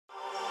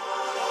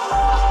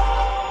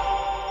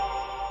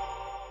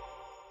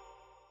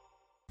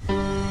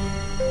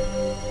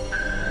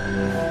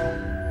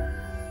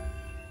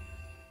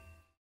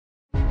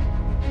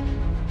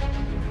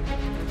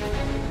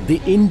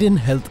The Indian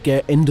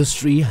healthcare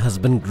industry has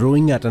been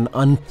growing at an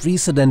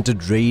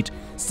unprecedented rate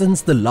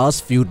since the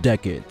last few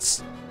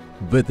decades.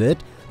 With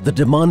it, the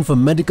demand for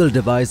medical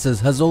devices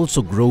has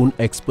also grown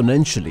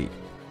exponentially.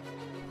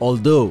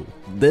 Although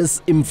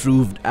this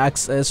improved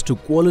access to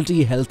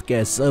quality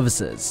healthcare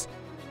services.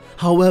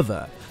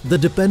 However, the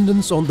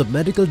dependence on the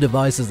medical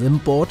devices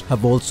import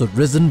have also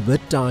risen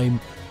with time,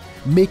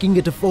 making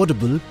it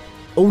affordable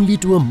only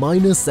to a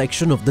minor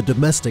section of the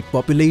domestic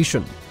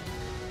population.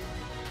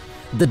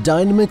 The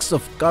dynamics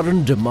of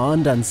current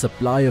demand and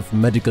supply of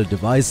medical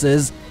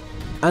devices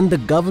and the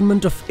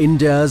Government of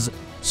India's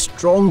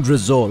strong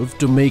resolve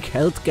to make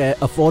healthcare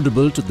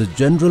affordable to the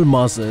general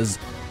masses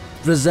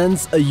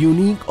presents a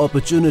unique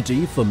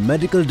opportunity for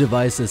medical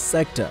devices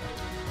sector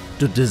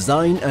to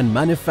design and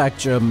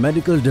manufacture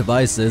medical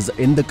devices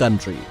in the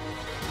country.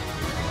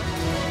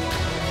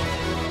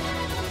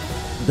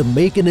 The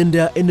Make in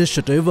India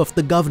initiative of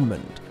the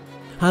government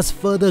has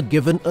further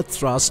given a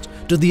thrust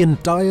to the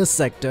entire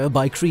sector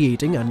by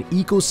creating an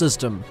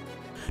ecosystem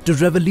to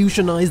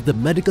revolutionize the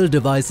medical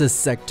devices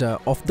sector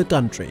of the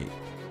country.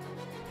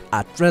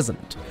 At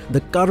present, the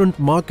current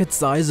market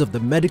size of the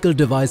medical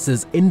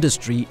devices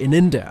industry in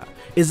India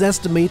is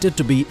estimated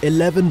to be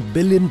 $11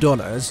 billion,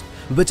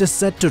 which is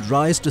set to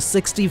rise to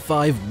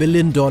 $65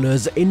 billion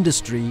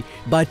industry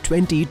by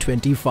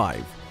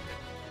 2025.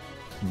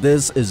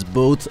 This is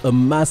both a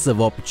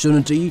massive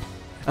opportunity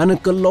and a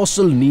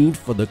colossal need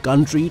for the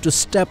country to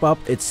step up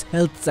its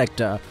health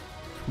sector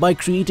by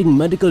creating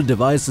medical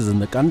devices in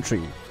the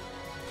country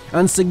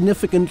and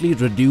significantly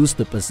reduce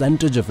the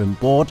percentage of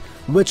import,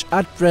 which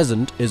at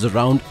present is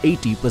around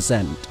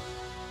 80%.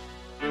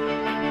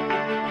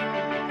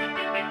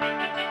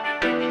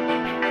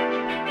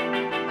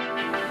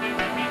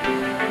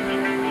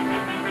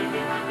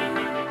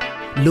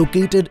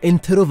 Located in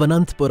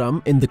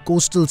Thiruvananthapuram in the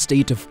coastal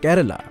state of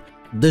Kerala,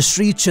 the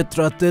Sree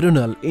Chitra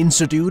Tirunal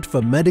Institute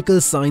for Medical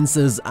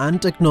Sciences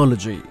and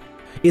Technology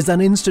is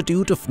an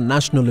institute of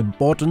national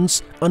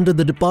importance under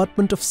the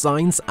Department of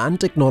Science and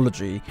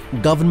Technology,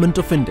 Government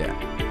of India.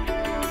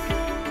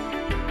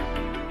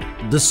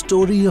 The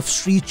story of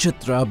Sree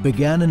Chitra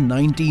began in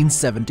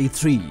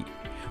 1973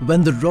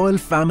 when the royal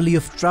family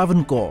of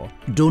Travancore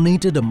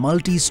donated a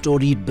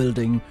multi-storied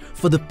building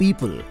for the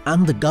people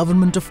and the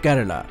Government of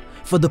Kerala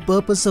for the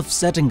purpose of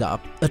setting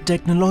up a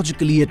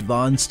technologically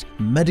advanced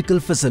medical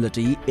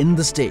facility in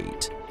the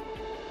state.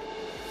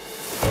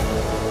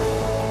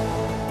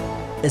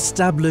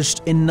 Established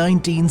in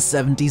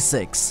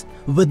 1976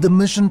 with the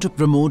mission to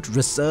promote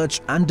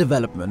research and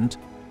development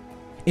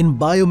in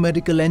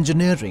biomedical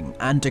engineering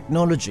and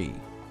technology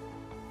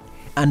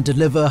and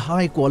deliver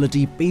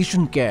high-quality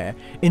patient care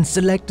in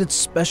selected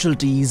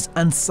specialties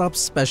and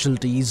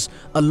sub-specialties,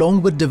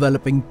 along with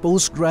developing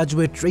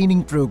postgraduate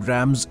training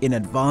programs in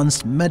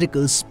advanced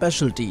medical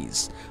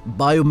specialties,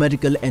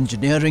 biomedical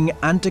engineering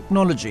and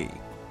technology.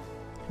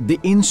 The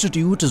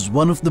institute is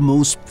one of the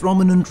most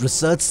prominent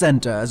research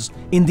centers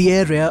in the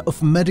area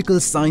of medical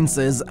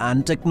sciences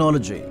and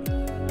technology.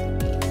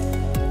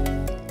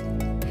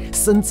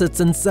 Since its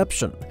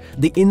inception,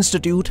 the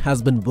institute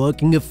has been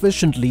working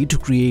efficiently to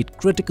create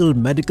critical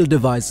medical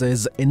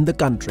devices in the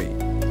country.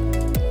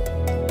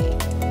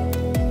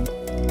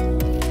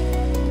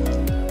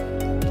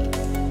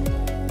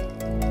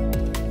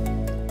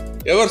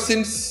 Ever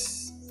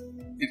since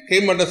it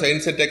came under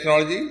science and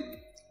technology,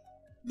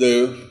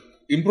 the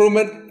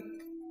improvement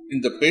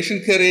in the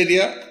patient care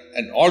area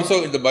and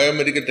also in the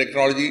biomedical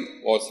technology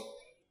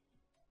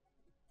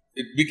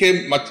it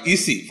became much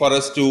easy for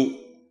us to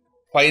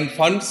find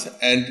funds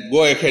and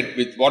go ahead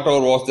with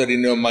whatever was there in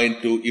your mind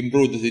to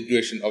improve the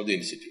situation of the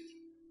institute.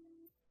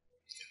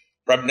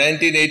 From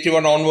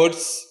 1981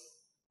 onwards,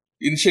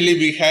 initially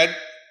we had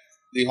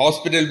the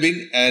hospital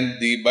wing and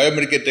the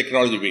biomedical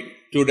technology wing.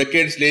 2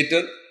 decades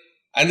later,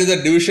 another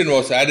division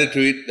was added to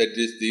it, that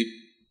is the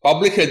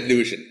public health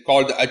division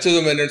called the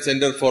Achyutam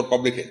Center for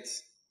Public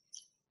Health.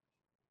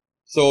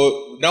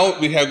 So now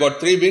we have got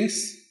 3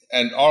 wings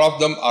and all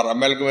of them are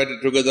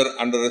amalgamated together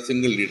under a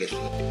single leadership.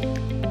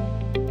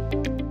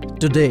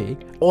 Today,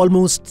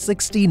 almost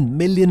 16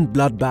 million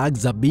blood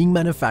bags are being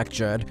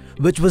manufactured,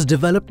 which was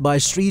developed by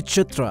Sree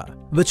Chitra,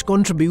 which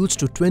contributes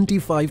to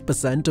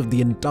 25% of the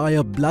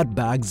entire blood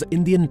bags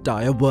in the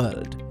entire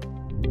world.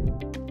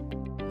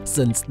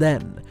 Since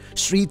then,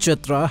 Sree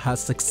Chitra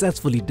has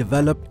successfully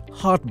developed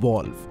heart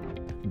valve,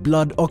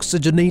 blood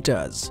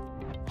oxygenators,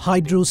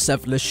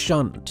 hydrocephalus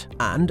shunt,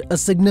 and a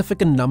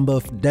significant number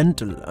of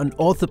dental and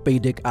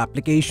orthopedic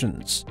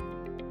applications.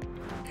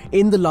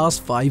 In the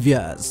last 5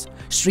 years,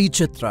 Sree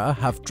Chitra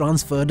have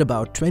transferred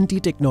about 20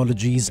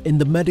 technologies in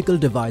the medical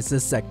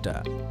devices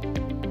sector.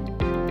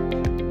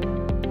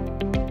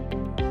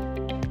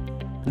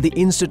 The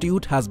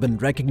institute has been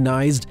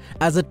recognized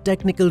as a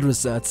technical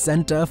research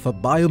center for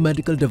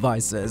biomedical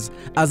devices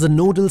as a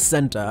nodal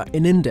center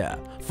in India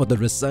for the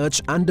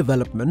research and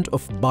development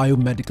of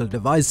biomedical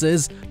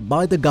devices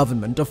by the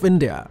Government of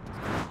India.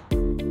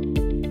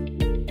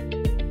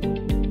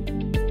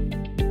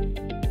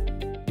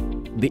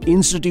 The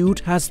institute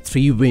has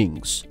 3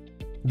 wings: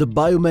 the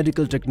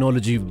Biomedical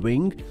Technology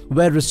Wing,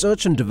 where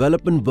research and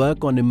development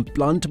work on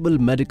implantable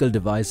medical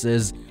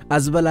devices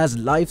as well as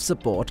life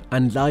support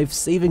and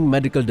life-saving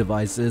medical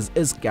devices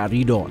is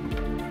carried on.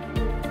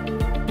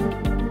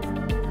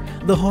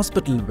 The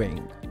Hospital Wing,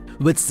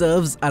 which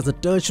serves as a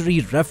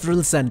tertiary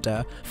referral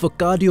center for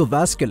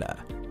cardiovascular,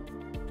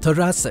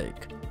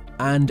 thoracic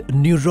and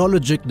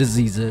neurologic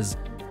diseases,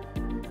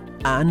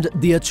 and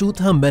the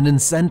Achutha Menon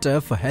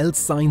Center for Health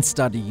Science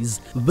Studies,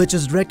 which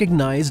is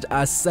recognized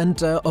as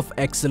Center of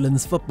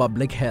Excellence for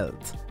Public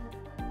Health.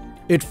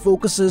 It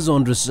focuses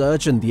on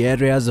research in the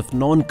areas of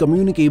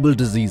non-communicable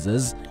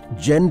diseases,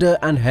 gender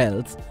and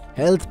health,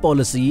 health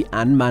policy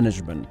and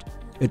management.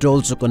 It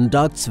also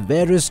conducts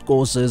various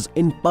courses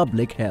in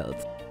public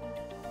health.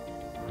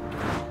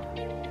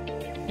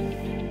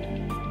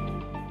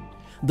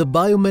 The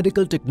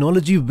Biomedical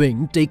Technology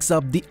Wing takes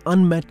up the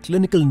unmet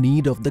clinical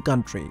need of the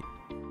country.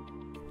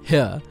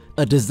 Here,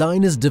 a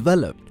design is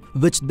developed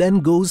which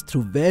then goes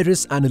through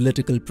various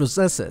analytical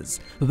processes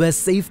where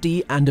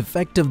safety and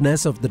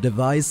effectiveness of the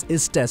device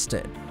is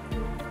tested.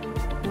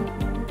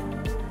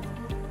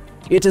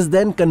 It is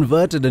then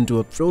converted into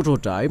a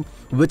prototype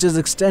which is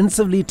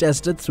extensively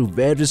tested through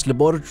various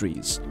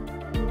laboratories.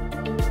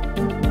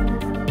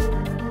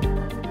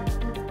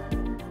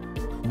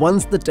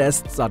 Once the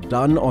tests are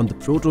done on the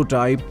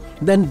prototype,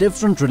 then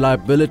different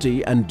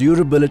reliability and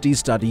durability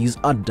studies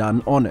are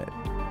done on it.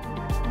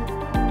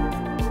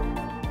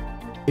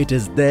 It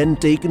is then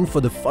taken for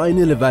the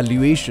final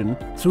evaluation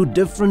through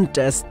different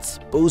tests,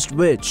 post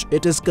which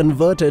it is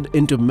converted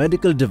into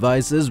medical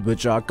devices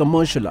which are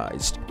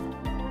commercialized.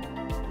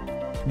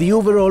 The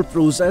overall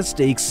process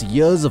takes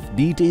years of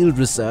detailed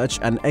research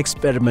and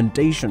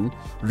experimentation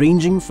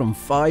ranging from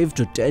 5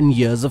 to 10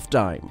 years of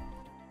time.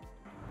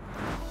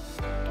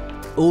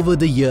 Over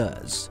the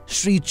years,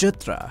 Sree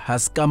Chitra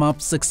has come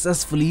up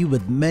successfully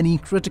with many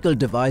critical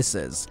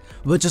devices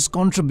which is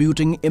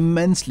contributing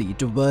immensely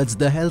towards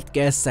the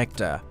healthcare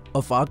sector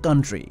of our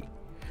country.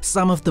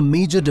 Some of the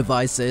major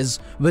devices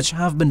which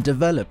have been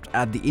developed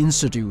at the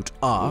institute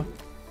are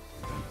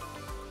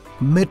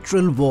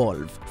mitral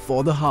valve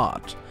for the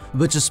heart,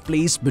 which is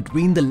placed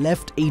between the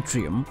left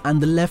atrium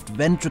and the left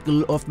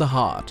ventricle of the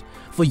heart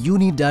for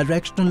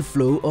unidirectional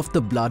flow of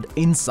the blood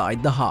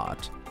inside the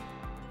heart.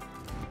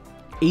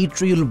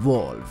 Atrial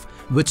valve,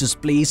 which is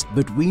placed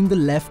between the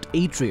left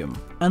atrium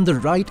and the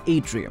right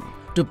atrium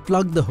to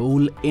plug the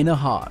hole in a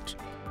heart.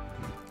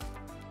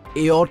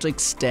 Aortic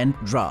stent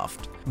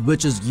graft,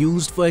 which is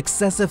used for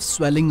excessive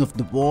swelling of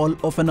the wall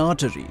of an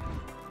artery.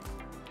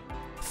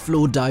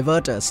 Flow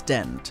diverter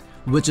stent,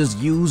 which is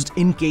used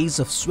in case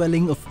of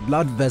swelling of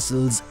blood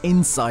vessels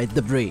inside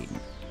the brain.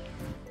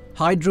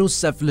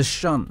 Hydrocephalus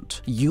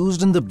shunt,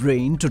 used in the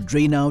brain to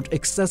drain out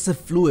excessive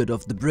fluid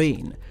of the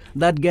brain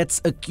that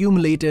gets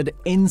accumulated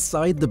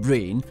inside the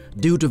brain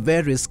due to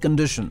various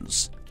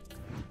conditions.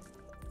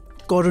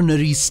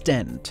 Coronary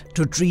stent,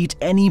 to treat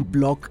any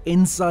block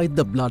inside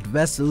the blood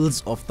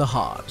vessels of the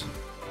heart.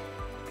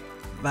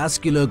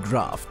 Vascular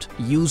graft,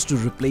 used to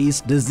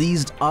replace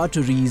diseased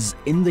arteries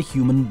in the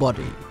human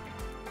body.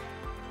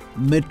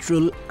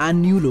 Mitral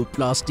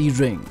annuloplasty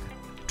ring,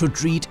 to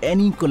treat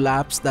any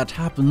collapse that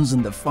happens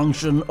in the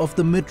function of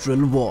the mitral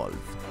valve.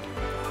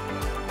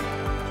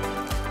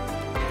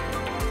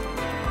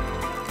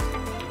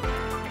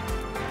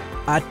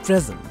 At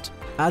present,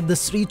 at the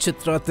Sree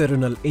Chitra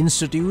Tirunal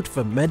Institute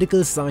for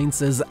Medical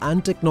Sciences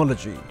and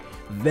Technology,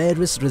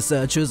 various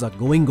researches are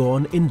going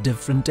on in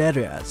different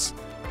areas.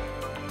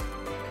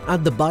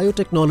 At the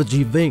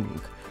Biotechnology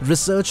Wing,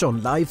 research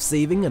on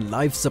life-saving and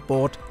life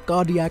support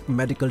cardiac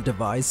medical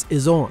device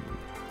is on.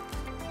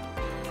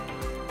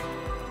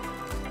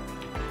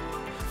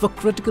 For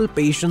critical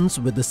patients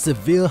with a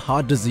severe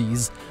heart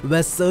disease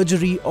where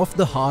surgery of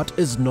the heart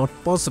is not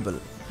possible,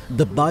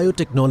 the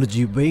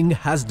Biotechnology Wing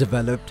has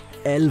developed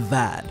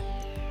LVAD-LEFT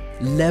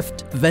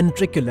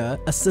ventricular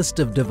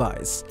assistive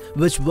device,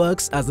 which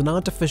works as an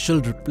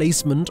artificial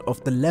replacement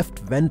of the left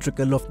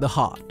ventricle of the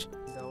heart.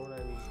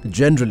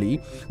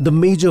 Generally, the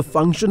major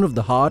function of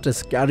the heart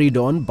is carried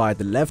on by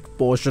the left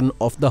portion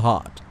of the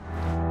heart.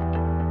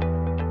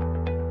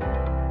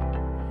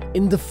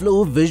 In the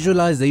Flow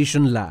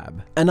Visualization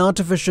Lab, an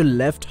artificial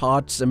left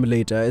heart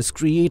simulator is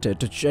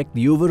created to check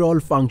the overall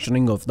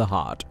functioning of the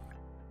heart.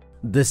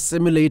 This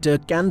simulator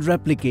can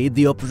replicate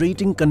the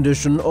operating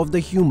condition of the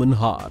human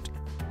heart.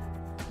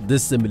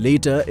 This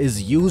simulator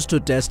is used to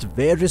test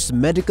various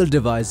medical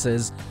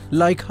devices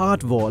like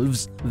heart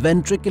valves,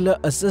 ventricular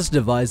assist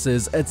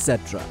devices,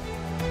 etc.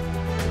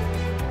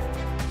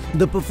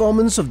 The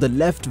performance of the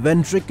left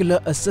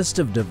ventricular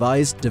assistive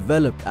device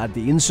developed at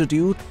the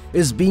institute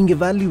is being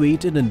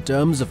evaluated in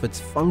terms of its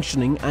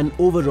functioning and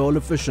overall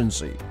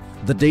efficiency.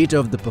 The data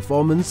of the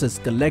performance is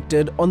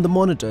collected on the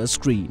monitor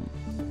screen.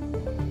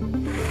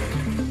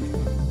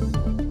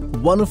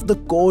 One of the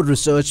core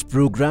research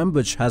program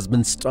which has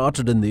been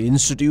started in the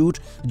institute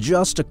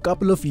just a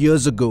couple of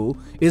years ago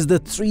is the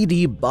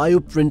 3D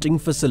bioprinting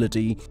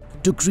facility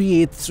to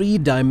create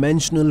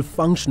three-dimensional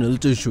functional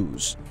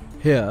tissues.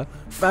 Here,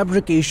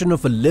 fabrication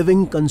of a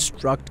living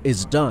construct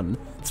is done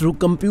through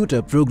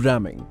computer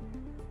programming.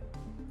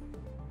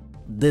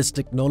 This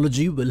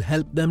technology will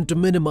help them to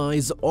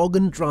minimize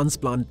organ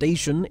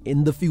transplantation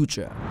in the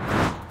future.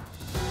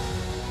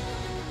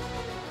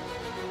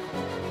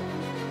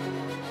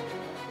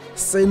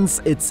 Since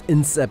its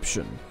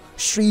inception,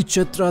 Sree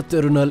Chitra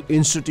Tirunal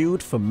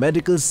Institute for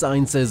Medical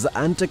Sciences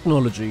and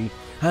Technology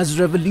has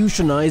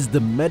revolutionized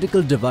the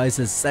medical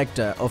devices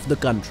sector of the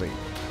country.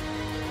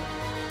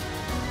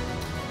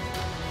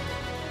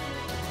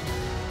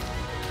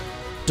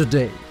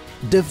 Today,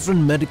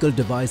 different medical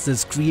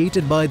devices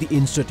created by the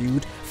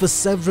Institute for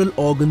several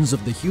organs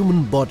of the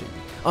human body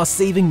are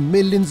saving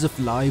millions of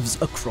lives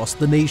across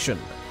the nation.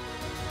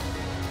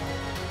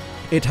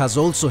 It has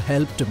also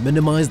helped to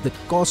minimize the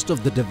cost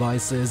of the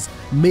devices,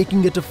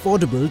 making it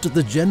affordable to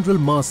the general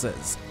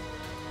masses,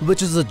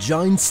 which is a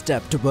giant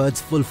step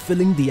towards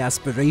fulfilling the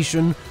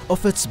aspiration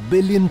of its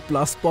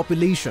billion-plus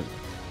population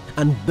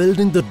and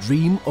building the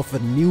dream of a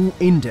new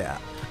India,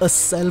 a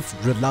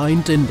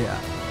self-reliant India.